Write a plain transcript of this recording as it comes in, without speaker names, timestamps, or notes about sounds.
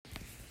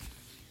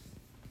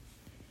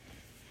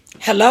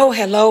Hello,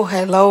 hello,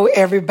 hello,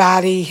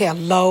 everybody.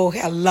 Hello,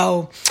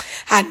 hello.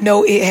 I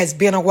know it has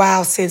been a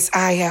while since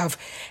I have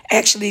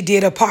actually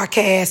did a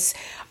podcast.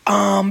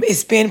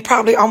 It's been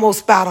probably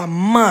almost about a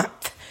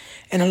month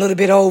and a little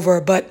bit over,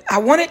 but I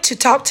wanted to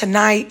talk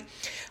tonight.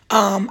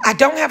 I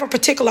don't have a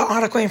particular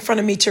article in front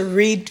of me to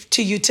read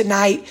to you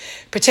tonight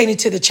pertaining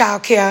to the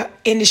childcare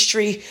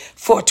industry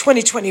for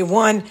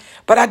 2021,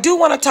 but I do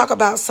want to talk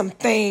about some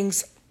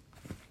things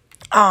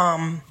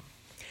to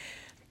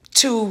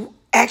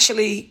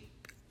actually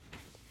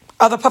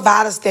other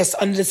providers that's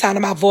under the sound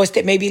of my voice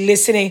that may be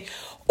listening,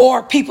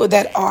 or people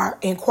that are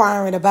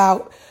inquiring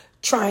about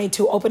trying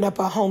to open up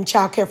a home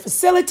childcare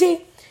facility.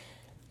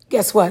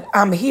 Guess what?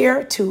 I'm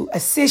here to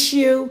assist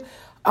you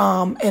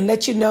and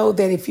let you know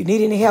that if you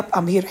need any help,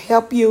 I'm here to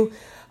help you.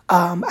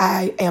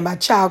 I am a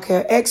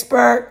childcare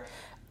expert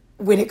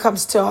when it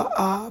comes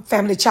to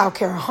family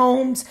childcare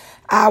homes.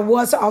 I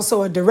was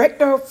also a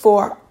director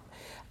for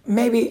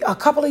maybe a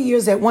couple of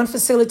years at one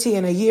facility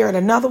and a year at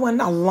another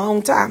one a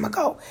long time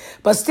ago.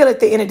 But still, at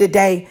the end of the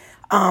day,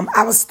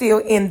 I was still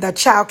in the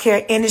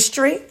childcare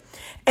industry.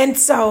 And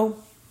so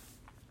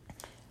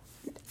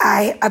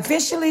I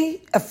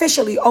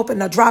officially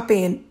opened a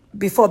drop-in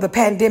before the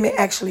pandemic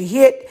actually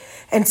hit.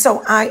 And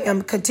so I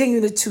am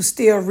continuing to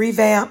still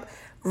revamp,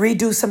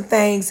 redo some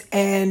things,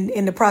 and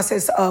in the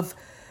process of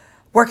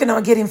working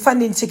on getting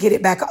funding to get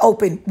it back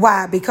open.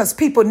 Why? Because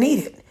people need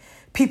it.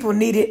 People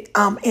need it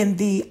in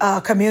the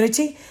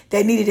community.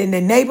 They need it in the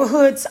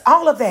neighborhoods,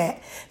 all of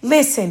that.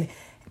 Listen,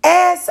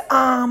 as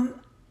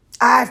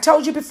I've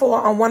told you before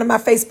on one of my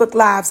Facebook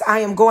Lives, I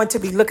am going to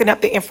be looking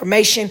up the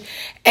information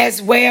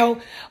as well.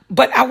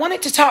 But I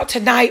wanted to talk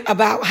tonight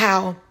about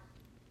how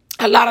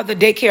a lot of the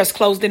daycares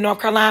closed in North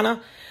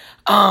Carolina.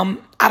 I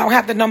don't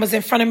have the numbers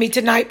in front of me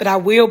tonight, but I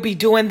will be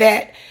doing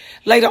that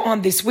later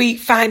on this week,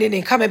 finding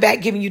and coming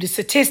back, giving you the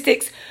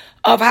statistics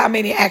of how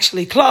many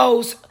actually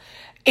closed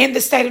in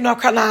the state of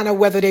North Carolina,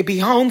 whether they be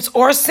homes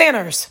or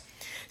centers.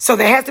 So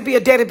there has to be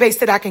a database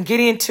that I can get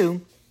into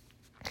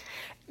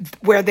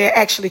where they're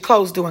actually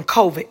closed during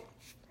COVID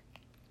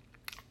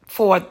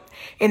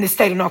in the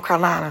state of North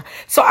Carolina.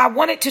 So I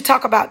wanted to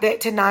talk about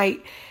that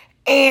tonight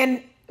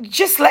and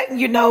just letting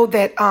you know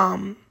that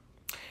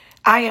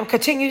I am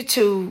continuing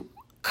to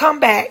come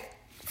back,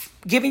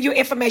 giving you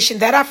information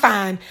that I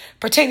find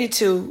pertaining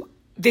to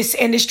this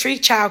industry,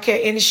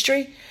 childcare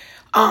industry.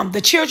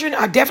 The children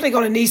are definitely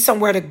going to need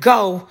somewhere to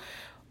go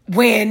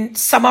when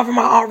some of them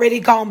are already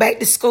gone back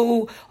to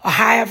school or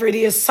however it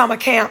is, summer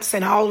camps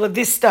and all of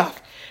this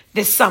stuff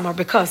this summer,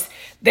 because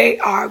they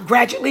are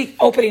gradually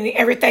opening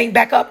everything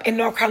back up in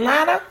North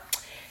Carolina.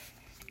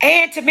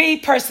 And to me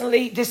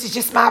personally, this is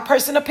just my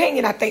personal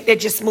opinion. I think they're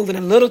just moving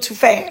a little too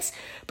fast.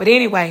 But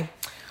anyway,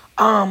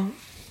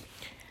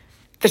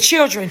 the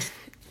children,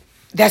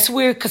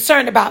 we're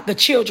concerned about the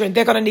children.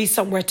 They're going to need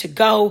somewhere to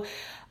go.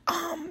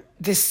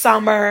 This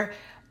summer,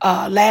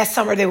 last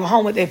summer, they were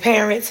home with their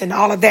parents and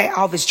all of that,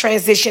 all this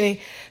transitioning.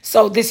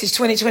 So this is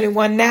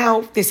 2021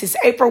 now. This is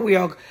April. We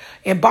are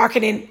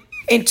embarking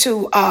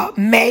into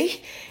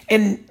May.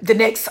 In the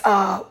next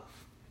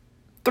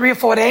 3 or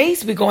 4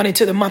 days, we're going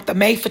into the month of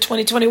May for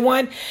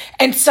 2021.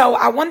 And so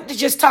I wanted to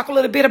just talk a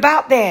little bit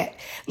about that.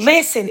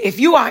 Listen, if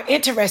you are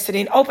interested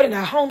in opening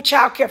a home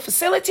child care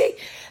facility,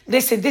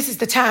 listen, this is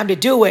the time to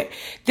do it.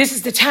 This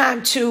is the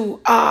time to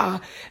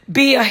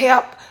be a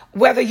help.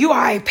 Whether you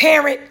are a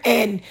parent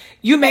and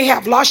you may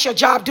have lost your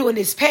job during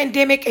this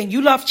pandemic and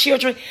you love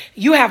children,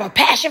 you have a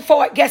passion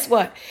for it, guess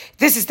what?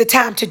 This is the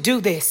time to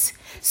do this.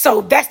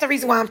 So that's the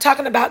reason why I'm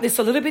talking about this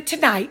a little bit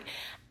tonight.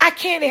 I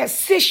can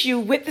assist you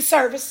with the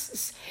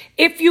services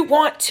if you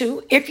want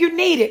to, if you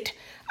need it.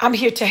 I'm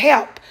here to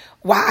help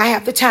while I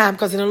have the time,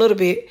 because in a little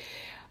bit,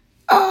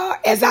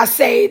 as I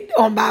said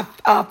on my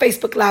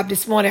Facebook Live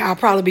this morning, I'll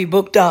probably be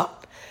booked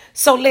up.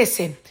 So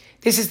listen,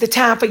 this is the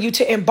time for you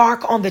to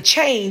embark on the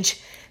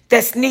change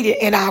that's needed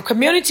in our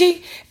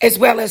community as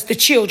well as the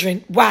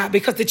children. Why?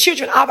 Because the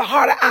children are the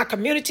heart of our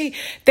community.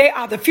 They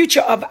are the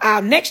future of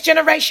our next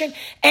generation.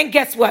 And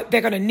guess what?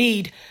 They're going to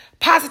need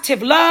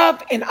positive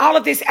love and all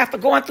of this after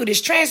going through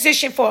this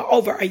transition for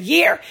over a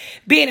year,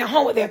 being at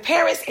home with their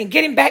parents and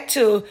getting back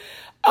to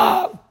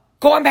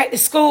going back to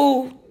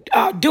school,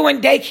 doing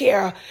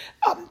daycare,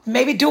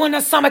 maybe doing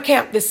a summer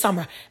camp this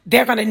summer.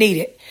 They're going to need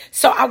it.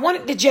 So I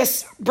wanted to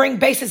just bring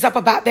bases up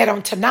about that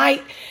on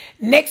tonight.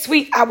 Next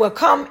week, I will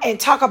come and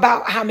talk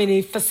about how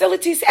many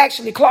facilities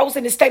actually closed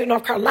in the state of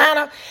North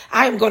Carolina.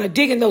 I am going to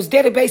dig in those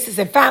databases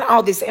and find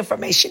all this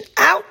information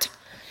out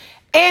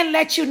and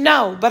let you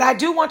know. But I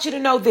do want you to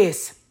know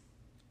this.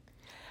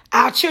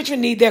 Our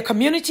children need their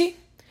community.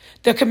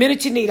 The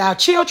community need our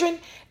children.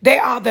 They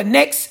are the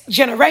next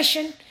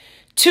generation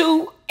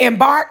to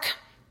embark,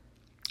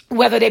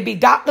 whether they be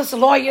doctors,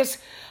 lawyers,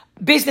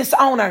 business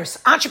owners,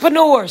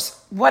 entrepreneurs,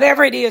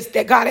 whatever it is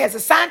that God has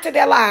assigned to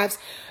their lives.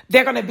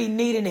 They're going to be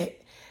needing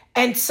it.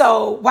 And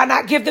so why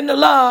not give them the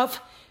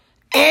love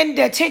and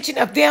the attention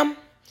of them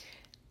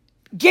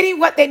getting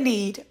what they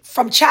need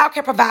from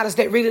childcare providers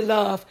that really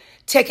love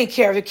taking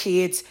care of the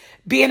kids,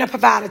 being a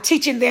provider,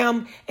 teaching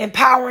them,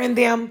 empowering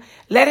them,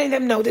 letting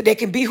them know that they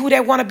can be who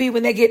they want to be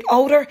when they get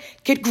older,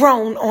 get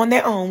grown on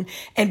their own,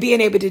 and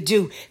being able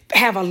to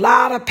have a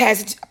lot of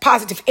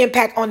positive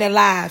impact on their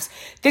lives.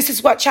 This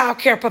is what child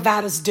care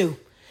providers do.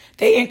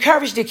 They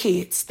encourage the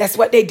kids. That's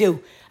what they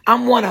do.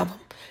 I'm one of them.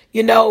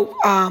 You know,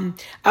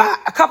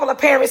 a couple of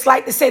parents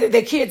like to say that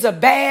their kids are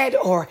bad,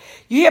 or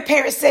you hear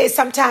parents say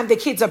sometimes their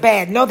kids are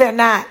bad. No, they're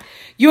not.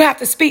 You have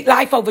to speak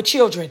life over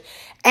children.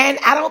 And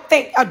I don't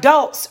think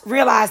adults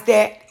realize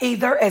that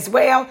either as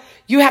well.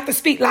 You have to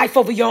speak life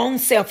over your own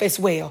self as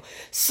well.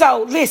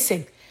 So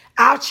listen,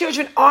 our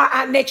children are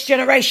our next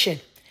generation.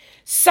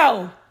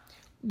 So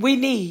we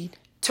need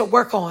to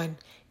work on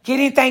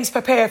getting things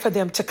prepared for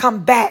them to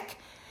come back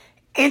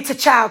into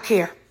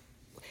childcare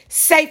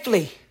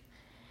safely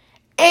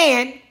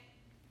and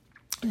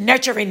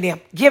nurturing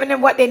them, giving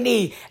them what they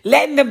need,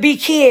 letting them be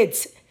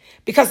kids.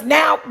 Because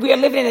now we are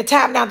living in a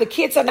time now the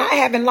kids are not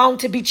having long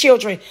to be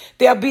children.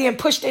 They're being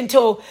pushed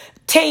into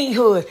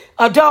teenhood,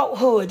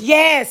 adulthood.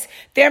 Yes,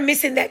 they're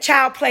missing that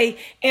child play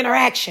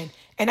interaction.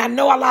 And I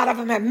know a lot of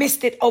them have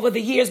missed it over the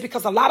years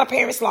because a lot of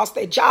parents lost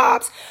their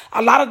jobs.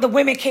 A lot of the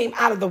women came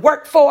out of the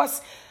workforce.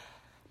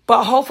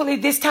 But hopefully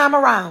this time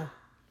around,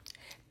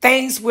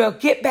 things will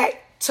get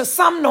back to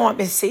some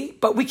normalcy,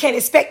 but we can't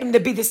expect them to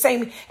be the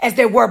same as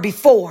they were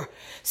before.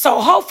 So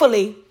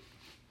hopefully,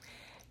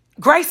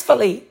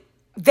 gracefully,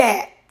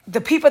 that the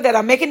people that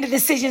are making the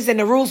decisions and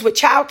the rules with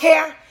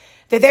childcare,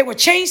 that they will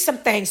change some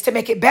things to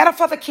make it better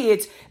for the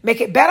kids, make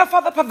it better for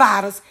the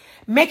providers,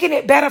 making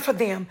it better for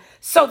them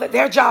so that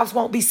their jobs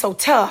won't be so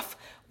tough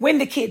when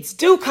the kids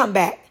do come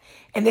back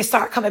and they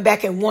start coming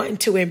back and wanting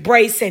to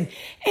embrace and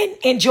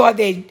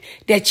enjoy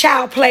their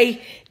child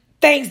play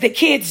things that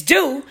kids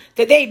do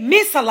that they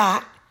miss a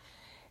lot,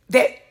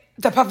 that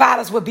the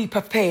providers will be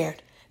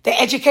prepared. The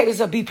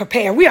educators will be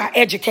prepared. We are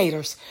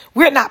educators.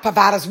 We're not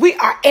providers. We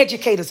are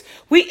educators.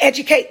 We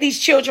educate these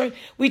children.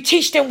 We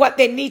teach them what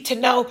they need to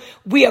know.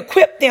 We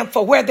equip them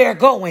for where they're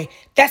going.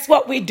 That's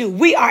what we do.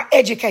 We are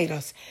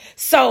educators.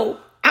 So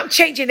I'm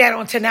changing that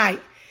on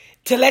tonight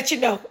to let you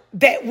know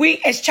that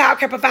we as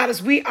childcare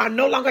providers, we are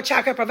no longer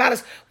childcare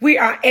providers. We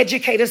are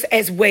educators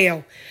as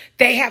well.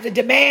 They have the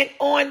demand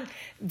on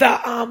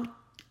the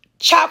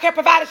childcare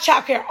providers,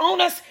 childcare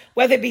owners,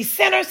 whether it be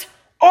centers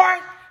or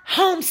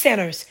home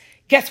centers.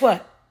 Guess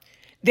what?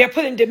 They're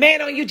putting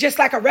demand on you just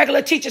like a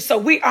regular teacher. So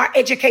we are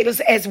educators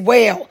as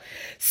well.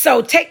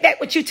 So take that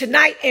with you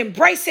tonight.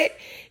 Embrace it.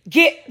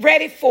 Get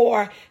ready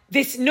for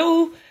this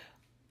new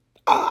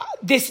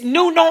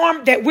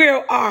norm that we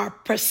are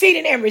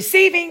proceeding and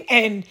receiving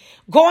and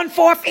going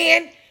forth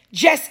in.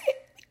 Just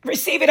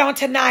receive it on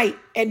tonight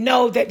and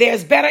know that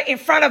there's better in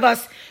front of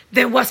us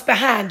than what's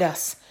behind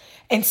us.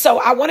 And so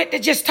I wanted to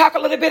just talk a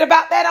little bit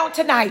about that on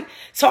tonight.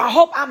 So I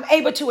hope I'm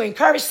able to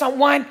encourage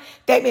someone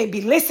that may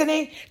be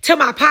listening to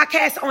my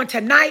podcast on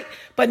tonight.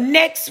 But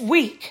next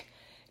week,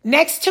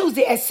 next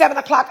Tuesday at 7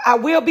 o'clock, I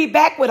will be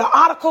back with an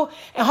article,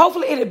 and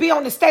hopefully it'll be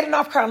on the state of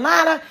North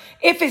Carolina.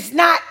 If it's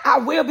not, I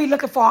will be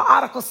looking for an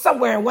article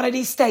somewhere in one of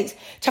these states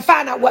to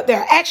find out what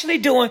they're actually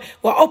doing.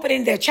 We're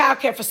opening their child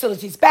care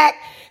facilities back.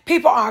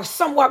 People are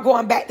somewhat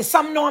going back to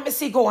some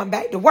normalcy, going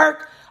back to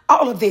work,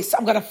 all of this.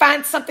 I'm going to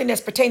find something that's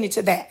pertaining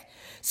to that.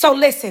 So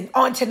listen,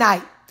 on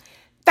tonight,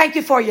 thank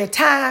you for your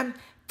time.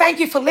 Thank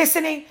you for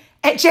listening.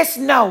 And just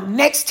know,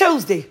 next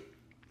Tuesday,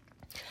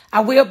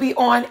 I will be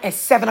on at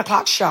 7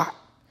 o'clock sharp.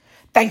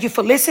 Thank you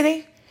for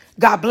listening.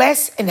 God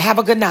bless and have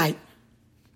a good night.